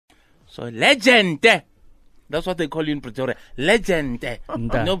So legend. That's what they call you in Pretoria. Legend.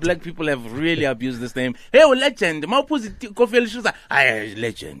 No black people have really abused this name. Hey, legend.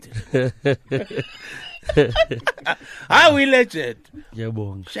 Legend. How we legend?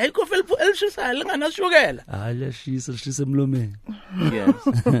 Yabong. Yes.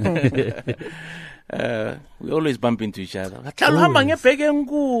 We always bump into each other. This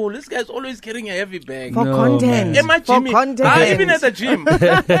guy's always carrying a heavy bag. For content. Even at the gym.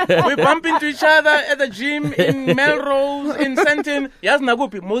 We bump into each other at the gym in Melrose, in Senton. Yes,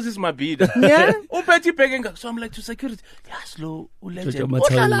 Nagopi, Moses Mabida. Yeah. So I'm like to security. Yes, lo, legend. What's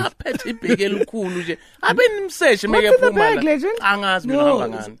the bag, legend?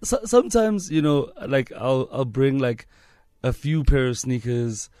 No, sometimes, like I'll bring like a few pair of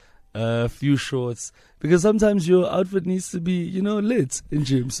sneakers, a few shorts, because sometimes your outfit needs to be, lit in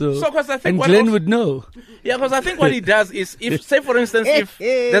gym. And Glenn would know. Yeah, because I think what he does is, if, say for instance, if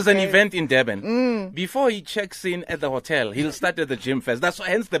there's an event in Durban, before he checks in at the hotel, he'll start at the gym first. That's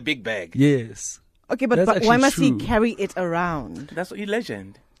hence the big bag. Yes. Okay, but why must he carry it around? That's a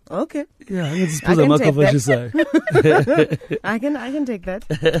legend. Okay. Yeah, I can take that. I can take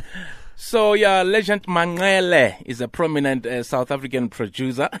that. So, Legend Manqele is a prominent South African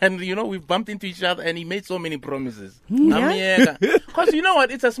producer. And, we've bumped into each other and he made so many promises. Because you know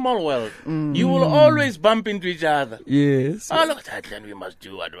what? It's a small world. You will always bump into each other. Yes. Oh, look at that. Then we must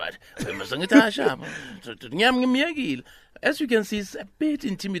do what? We must as you can see, he's a bit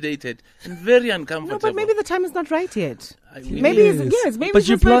intimidated and very uncomfortable. No, but maybe the time is not right yet. Maybe but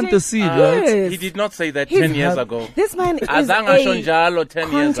you plant the seed, right? Yes. He did not say that 10 years ago. This man is a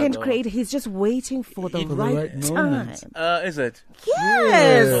content creator. He's just waiting for the right time. Is it?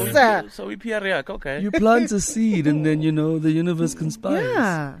 Yes. So we PR, okay. You plant a seed and then, the universe conspires.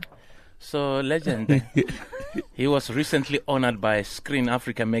 Yeah. So, legend. He was recently honored by Screen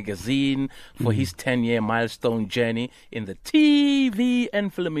Africa magazine for his 10-year milestone journey in the TV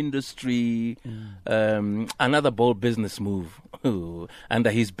and film industry. Another bold business move under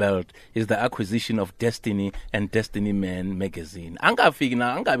his belt is the acquisition of Destiny and Destiny Man magazine. Now, this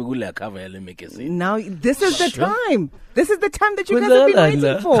is the time. This is the time that you guys have been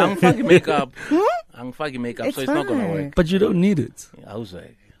waiting for. I'm fucking makeup. So it's not going to work. But you don't need it.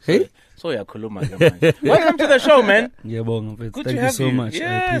 Hey? Welcome to the show, man. Yeah, good thank to you have so much. Yes,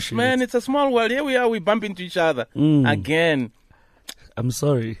 I appreciate man, it's a small world. Here we are, we bump into each other again. I'm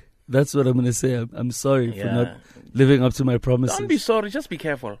sorry. That's what I'm going to say. I'm sorry for not living up to my promises. Don't be sorry, just be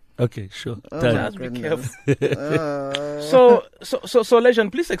careful. Okay, sure. Just be careful. So,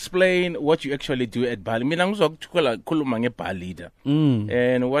 Legend, please explain what you actually do at BarLeader.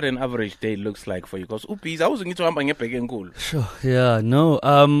 And what an average day looks like for you. Because I was going to Sure. Yeah. No.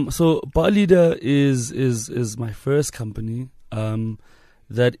 So BarLeader is my first company.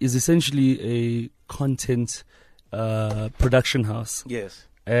 That is essentially a content production house. Yes.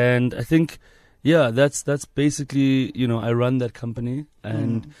 And I think, that's basically, I run that company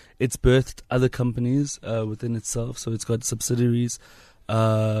and it's birthed other companies within itself. So it's got subsidiaries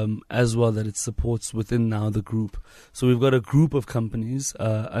as well that it supports within now the group. So we've got a group of companies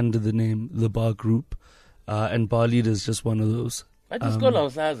under the name The Bar Group, and BarLeader is just one of those. So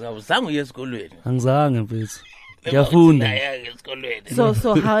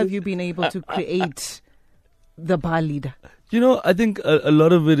how have you been able to create the BarLeader? I think a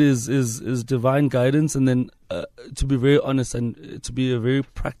lot of it is divine guidance, and then to be very honest and to be a very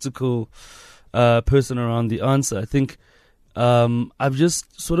practical person around the answer, I think I've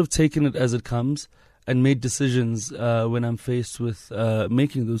just sort of taken it as it comes and made decisions when I'm faced with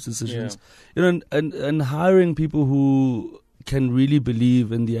making those decisions. And hiring people who can really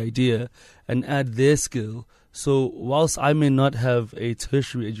believe in the idea and add their skill. So whilst I may not have a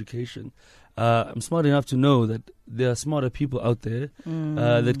tertiary education, I'm smart enough to know that there are smarter people out there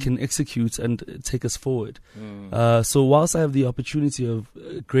that can execute and take us forward. So whilst I have the opportunity of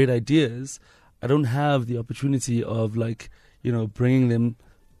great ideas, I don't have the opportunity of bringing them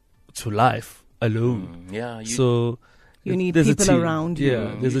to life alone. You need people around you.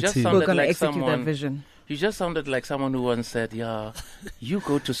 Yeah, there's a team. Who are going to execute that vision. You just sounded like someone who once said, you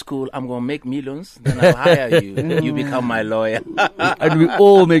go to school, I'm going to make millions, then I'll hire you. You become my lawyer. And we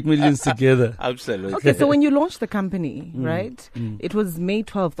all make millions together. Absolutely. Okay, so when you launched the company, right, it was May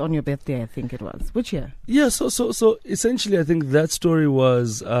 12th on your birthday, I think it was. Which year? Yeah, so essentially I think that story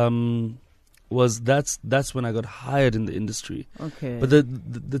was that's when I got hired in the industry. Okay. But the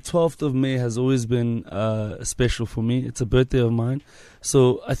 12th of May has always been special for me. It's a birthday of mine.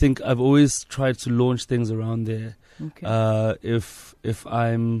 So I think I've always tried to launch things around there. Okay. If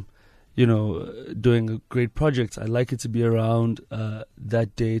I'm, doing a great project, I like it to be around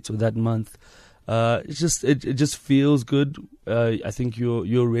that date or that month. It just feels good. I think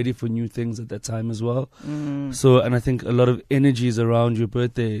you're ready for new things at that time as well. So, and I think a lot of energies around your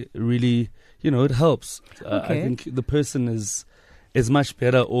birthday really, it helps. I think the person is much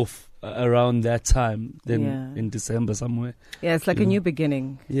better off around that time than in December somewhere. Yeah, it's like a new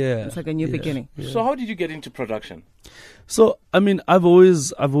beginning. Yeah, it's like a new beginning. Yeah. So, how did you get into production? So, I mean, I've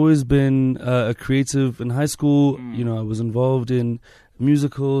always been a creative in high school. I was involved in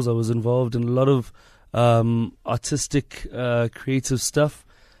musicals. I was involved in a lot of artistic, creative stuff.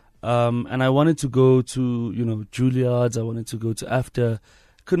 And I wanted to go to, Juilliard's. I wanted to go to AFTA.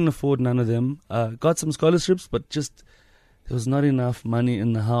 Couldn't afford none of them. Got some scholarships, but just there was not enough money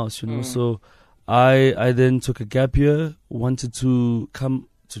in the house, So I then took a gap year, wanted to come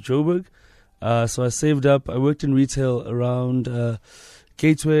to Joburg. So I saved up. I worked in retail around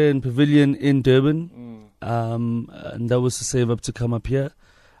Gateway and Pavilion in Durban. And that was to save up to come up here.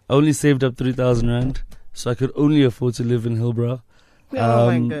 I only saved up 3,000 Rand, so I could only afford to live in Hillbrow. Oh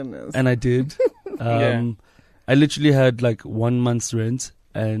my goodness. And I did. I literally had like 1 month's rent,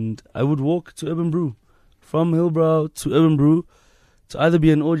 and I would walk to Urban Brew. From Hillbrow to Urban Brew, to either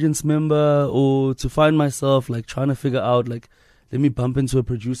be an audience member or to find myself like trying to figure out, like, let me bump into a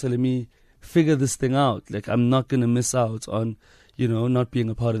producer, let me figure this thing out. Like, I'm not going to miss out on, not being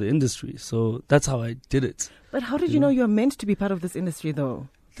a part of the industry. So that's how I did it. But how did you know you're meant to be part of this industry, though?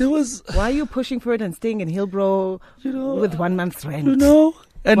 Why are you pushing for it and staying in Hillbrow with 1 month's rent?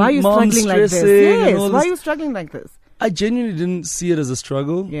 And why are you struggling like this? Yes, why are you struggling like this? I genuinely didn't see it as a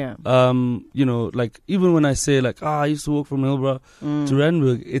struggle. Yeah. Like, even when I say like, I used to walk from Hillbrow to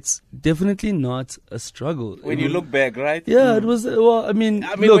Randburg, it's definitely not a struggle. When you look back, right? Yeah, it was. Well, I mean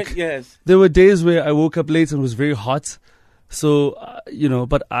look, yes. There were days where I woke up late and it was very hot. So,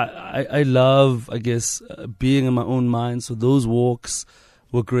 but I love, I guess, being in my own mind. So those walks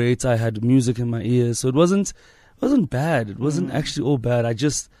were great. I had music in my ears. So it wasn't bad. It wasn't actually all bad.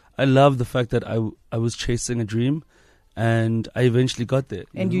 I love the fact that I was chasing a dream. And I eventually got there.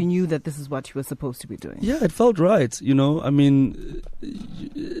 And you knew that this is what you were supposed to be doing. Yeah, it felt right. I mean,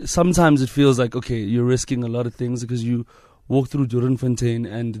 sometimes it feels like, okay, you're risking a lot of things because you walk through Doornfontein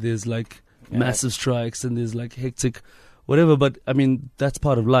and there's like massive strikes and there's like hectic whatever. But I mean, that's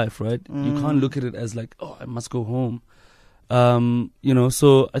part of life, right? You can't look at it as like, I must go home.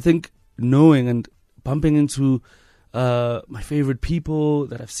 So I think knowing and bumping into my favorite people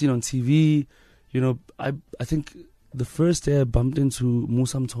that I've seen on TV, I think the first day I bumped into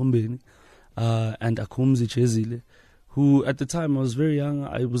Musa Mtombeni and Akumzi Chezile, who at the time I was very young.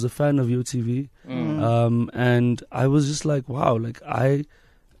 I was a fan of YoTV. And I was just like, wow, like I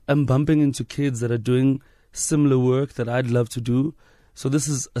am bumping into kids that are doing similar work that I'd love to do. So this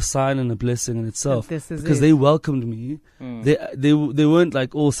is a sign and a blessing in itself. Because they welcomed me. They weren't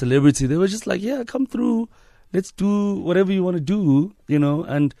like all celebrity. They were just like, yeah, come through. Let's do whatever you want to do,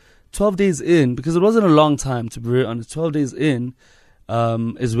 and 12 days in, because it wasn't a long time, to be very honest. 12 days in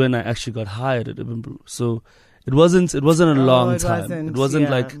is when I actually got hired at Urban Brew. So it wasn't a long time. It wasn't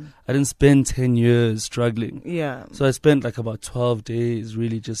like I didn't spend 10 years struggling. Yeah. So I spent like about 12 days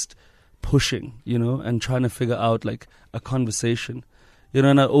really just pushing, and trying to figure out like a conversation.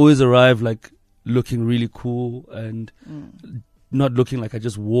 And I always arrive like looking really cool and not looking like I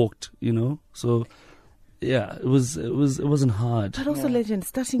just walked, So yeah, it wasn't hard. But also, Legend,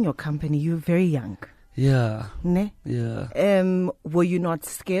 starting your company, you're very young. Yeah. Ne? Yeah. Were you not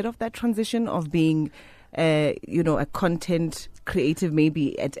scared of that transition of being, a content creative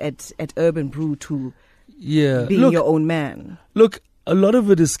maybe at Urban Brew to being your own man? Look, a lot of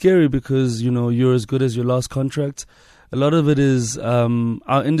it is scary because, you're as good as your last contract. A lot of it is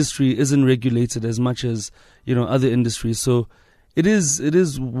our industry isn't regulated as much as, other industries. So it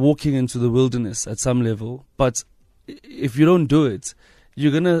is walking into the wilderness at some level. But if you don't do it,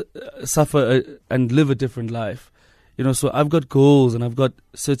 you're going to suffer and live a different life. So I've got goals and I've got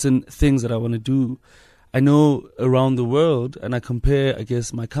certain things that I want to do. I know around the world, and I compare, I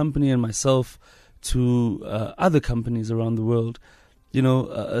guess, my company and myself to other companies around the world.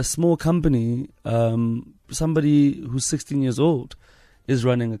 A small company, somebody who's 16 years old is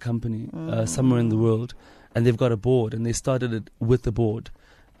running a company somewhere in the world, and they've got a board, and they started it with the board.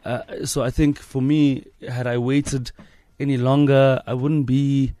 So I think for me, had I waited any longer, I wouldn't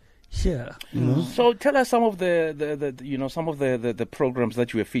be here. So tell us some of the programs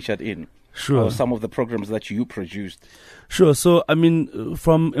that you were featured in. Sure. Or some of the programs that you produced? Sure. So, I mean,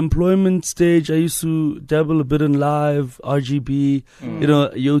 from employment stage, I used to dabble a bit in live, RGB,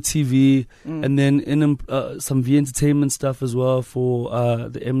 YoTV, and then in some V Entertainment stuff as well for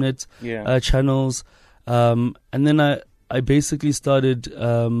the Mnet channels. And then I basically started,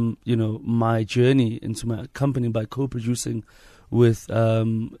 my journey into my company by co-producing with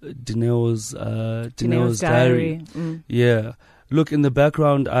Dineo's Diary. Yeah. Look, in the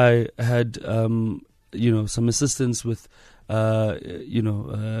background, I had, some assistance with,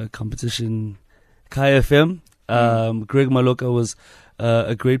 competition, Kai FM. Greg Maloka was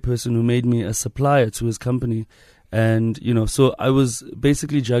a great person who made me a supplier to his company. And, so I was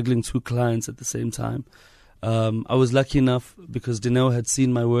basically juggling 2 clients at the same time. I was lucky enough because Dineo had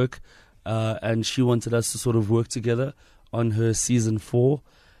seen my work, and she wanted us to sort of work together on her season 4.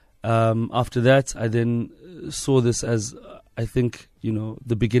 After that, I then saw this as, I think,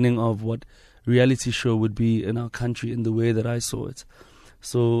 the beginning of what reality show would be in our country in the way that I saw it.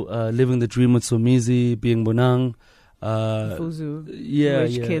 So, living the dream with Somizi, being Bonang, Fuzu,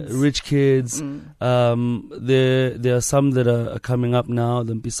 rich kids. There are some that are coming up now.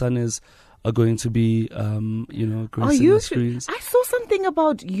 The Mpisanes are going to be, gracing the screens. I saw something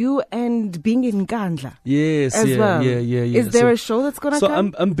about you and being in Nkandla. Yes, well. Is there a show that's going to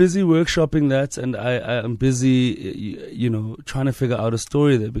come? So I'm busy workshopping that, and I'm busy, trying to figure out a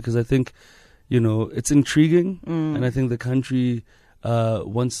story there, because I think, it's intriguing, and I think the country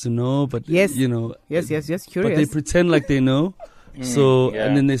wants to know, but yes, curious. But they pretend like they know.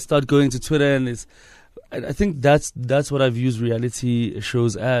 And then they start going to Twitter, and I think that's what I've used reality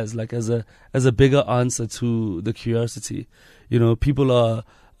shows as a bigger answer to the curiosity. People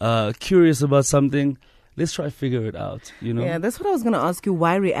are curious about something. Let's try to figure it out. Yeah, that's what I was going to ask you.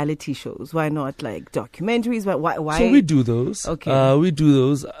 Why reality shows? Why not like documentaries? Why? So we do those. Okay. We do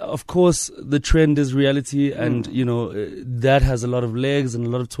those. Of course, the trend is reality, and that has a lot of legs and a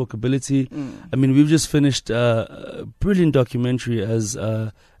lot of talkability. I mean, we've just finished a brilliant documentary as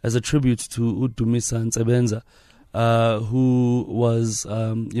a tribute to Udumisa Nsebenza, who was,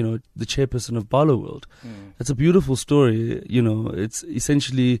 the chairperson of Barloworld. It's a beautiful story. It's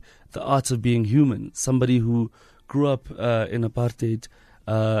essentially the art of being human. Somebody who grew up in apartheid,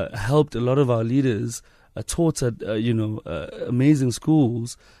 helped a lot of our leaders, taught at, amazing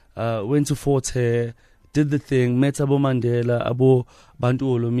schools, went to Fort Hare, did the thing, met Abo Mandela, Abo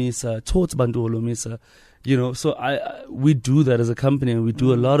Bantu Olomisa, taught Bantu Olomisa. So we do that as a company, and we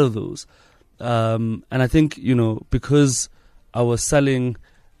do a lot of those. And I think, because our selling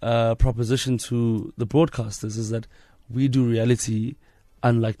proposition to the broadcasters is that we do reality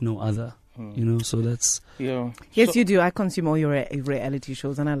unlike no other. So that's... Yeah. Yes, you do. I consume all your reality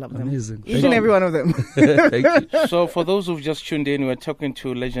shows, and I love them. Amazing. Each and every one of them. Thank you. So for those who've just tuned in, we're talking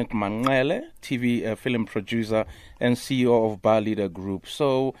to Legend Manqele, TV film producer and CEO of BarLeader Group.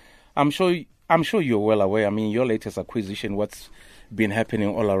 So I'm sure you're well aware. I mean, your latest acquisition, what's been happening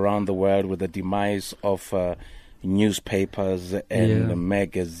all around the world with the demise of newspapers and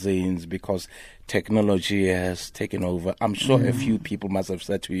magazines, because technology has taken over. I'm sure a few people must have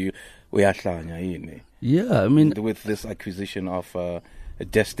said to you, yeah, I mean, with this acquisition of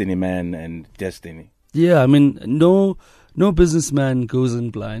Destiny Man and Destiny. Yeah, I mean, no businessman goes in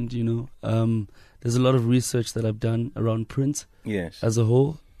blind, There's a lot of research that I've done around print as a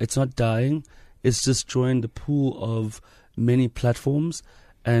whole. It's not dying. It's just joined the pool of many platforms,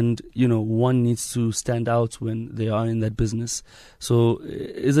 and one needs to stand out when they are in that business. So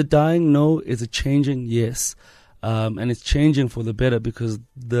is it dying? No. Is it changing? Yes. And it's changing for the better, because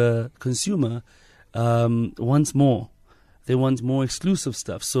the consumer wants more. They want more exclusive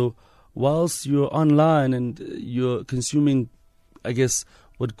stuff. So whilst you're online and you're consuming, I guess,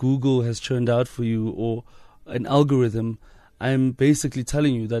 what Google has churned out for you, or an algorithm, I'm basically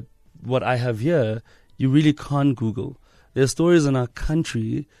telling you that what I have here, you really can't Google. There are stories in our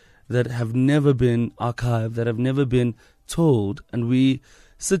country that have never been archived, that have never been told, and we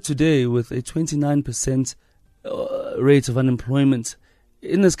sit today with a 29% rate of unemployment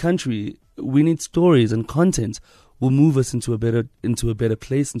in this country. We need stories, and content will move us into a better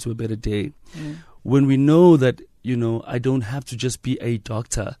place, into a better day. When we know that, I don't have to just be a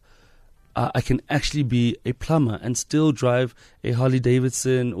doctor. I can actually be a plumber and still drive a Harley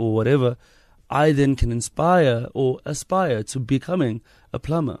Davidson or whatever. I then can inspire or aspire to becoming a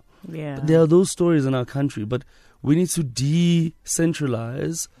plumber. Yeah. There are those stories in our country, but we need to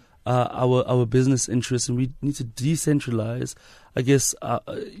decentralize our business interests, and we need to decentralize, I guess,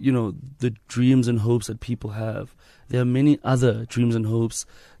 the dreams and hopes that people have. There are many other dreams and hopes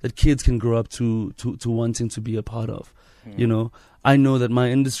that kids can grow up to wanting to be a part of. You know, I know that my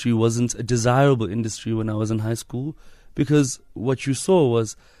industry wasn't a desirable industry when I was in high school, because what you saw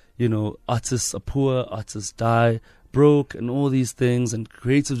was, you know, artists are poor, artists die broke, and all these things, and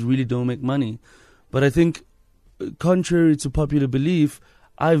creatives really don't make money. But I think, contrary to popular belief,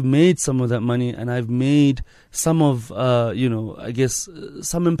 I've made some of that money, and I've made some of, you know, I guess,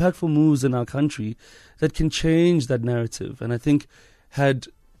 some impactful moves in our country that can change that narrative. And I think had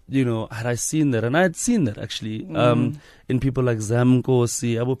I seen that, and I had seen that actually in people like Zam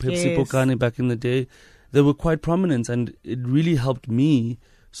Nkosi, Abu Pepsi Pokane back in the day, they were quite prominent, and it really helped me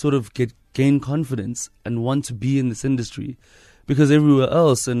sort of gain confidence and want to be in this industry. Because everywhere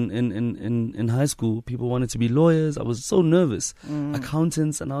else in high school, people wanted to be lawyers. I was so nervous.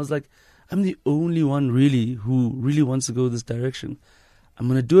 Accountants. And I was like, I'm the only one really who really wants to go this direction. I'm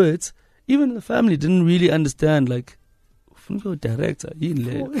going to do it. Even the family didn't really understand, like, go director.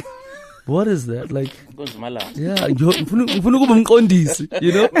 What is that? Like, yeah, you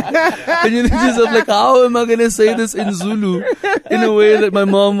know? And you think yourself, like, how am I going to say this in Zulu in a way that my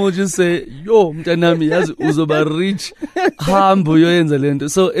mom will just say, yo, mtanami, yazi uzoba rich, hambo yoyenza lento.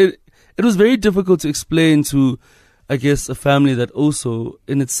 So it was very difficult to explain to, I guess, a family that also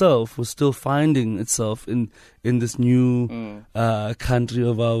in itself was still finding itself in this new country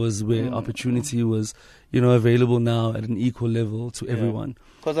of ours, where opportunity was, you know, available now at an equal level to everyone.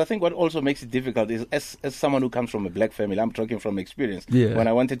 Because I think what also makes it difficult is, as someone who comes from a black family, I'm talking from experience. When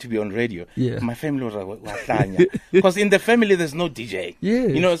I wanted to be on radio, my family was like, because in the family there's no DJ.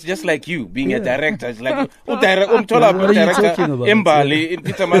 You know, it's just like you being a director. It's like, director in Bali, in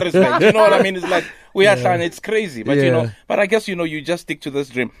Peter Marisburg. You know what I mean? It's like, we are trying. It's crazy, but you know. But I guess, you know, you just stick to this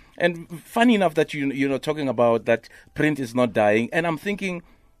dream. And funny enough that you know, talking about that print is not dying, and I'm thinking,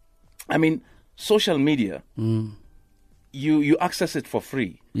 I mean, social media. You access it for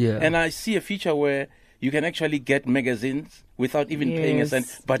free. And I see a feature where you can actually get magazines without even paying a cent,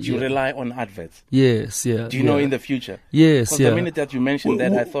 but you rely on adverts. Do you know in the future? Because the minute that you mentioned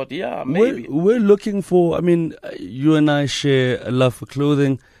that, I thought, maybe. We're looking for, I mean, you and I share a love for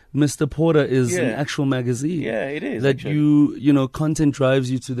clothing. Mr. Porter is an actual magazine. It is. That you know, content drives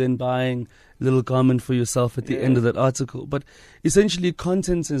you to then buying a little garment for yourself at the end of that article. But essentially,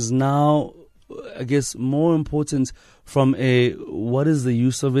 content is now, I guess, more important from a, what is the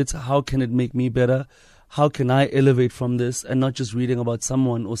use of it? How can it make me better? How can I elevate from this, and not just reading about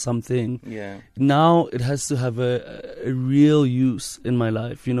someone or something? Now it has to have a real use in my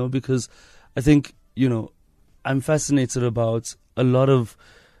life, you know, because I think, you know, I'm fascinated about a lot of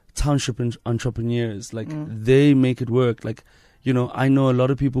township entrepreneurs. Like, they make it work. Like, you know, I know a lot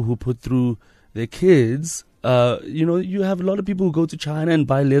of people who put through their kids. You know, you have a lot of people who go to China and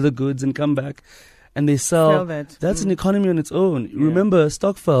buy leather goods and come back and they sell that. That's an economy on its own. Remember,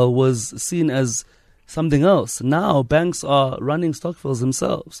 Stockfell was seen as something else. Now banks are running Stockfells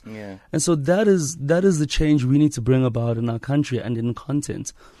themselves. And so that is the change we need to bring about in our country and in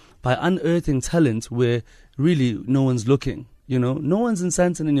content, by unearthing talent where really no one's looking. You know, no one's in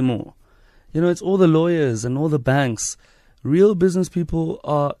Sandton anymore. You know, it's all the lawyers and all the banks. Real business people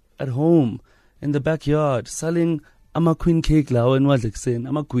are at home in the backyard selling ama queen cake lao and what saying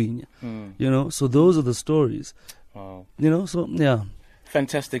ama queen. You know, so those are the stories. Wow. You know, so yeah.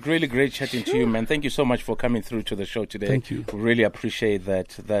 Fantastic. Really great chatting to you, man. Thank you so much for coming through to the show today. Thank you. Really appreciate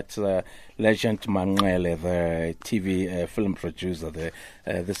that. Legend Manqele, the TV film producer,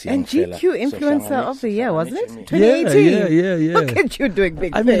 this young and GQ fella. Influencer of the Year, wasn't it? 2018. Yeah. Look at you doing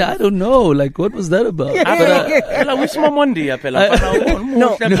big things. I mean, I don't know. Like, what was that about?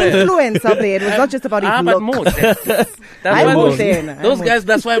 No, influence of the year. It was not just about his look. Those guys,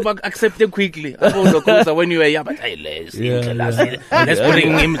 that's why I accepted quickly. When you were here, but let's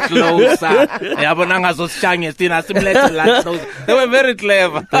bring him closer. They were very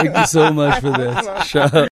clever. Thank you so much for that. Sure.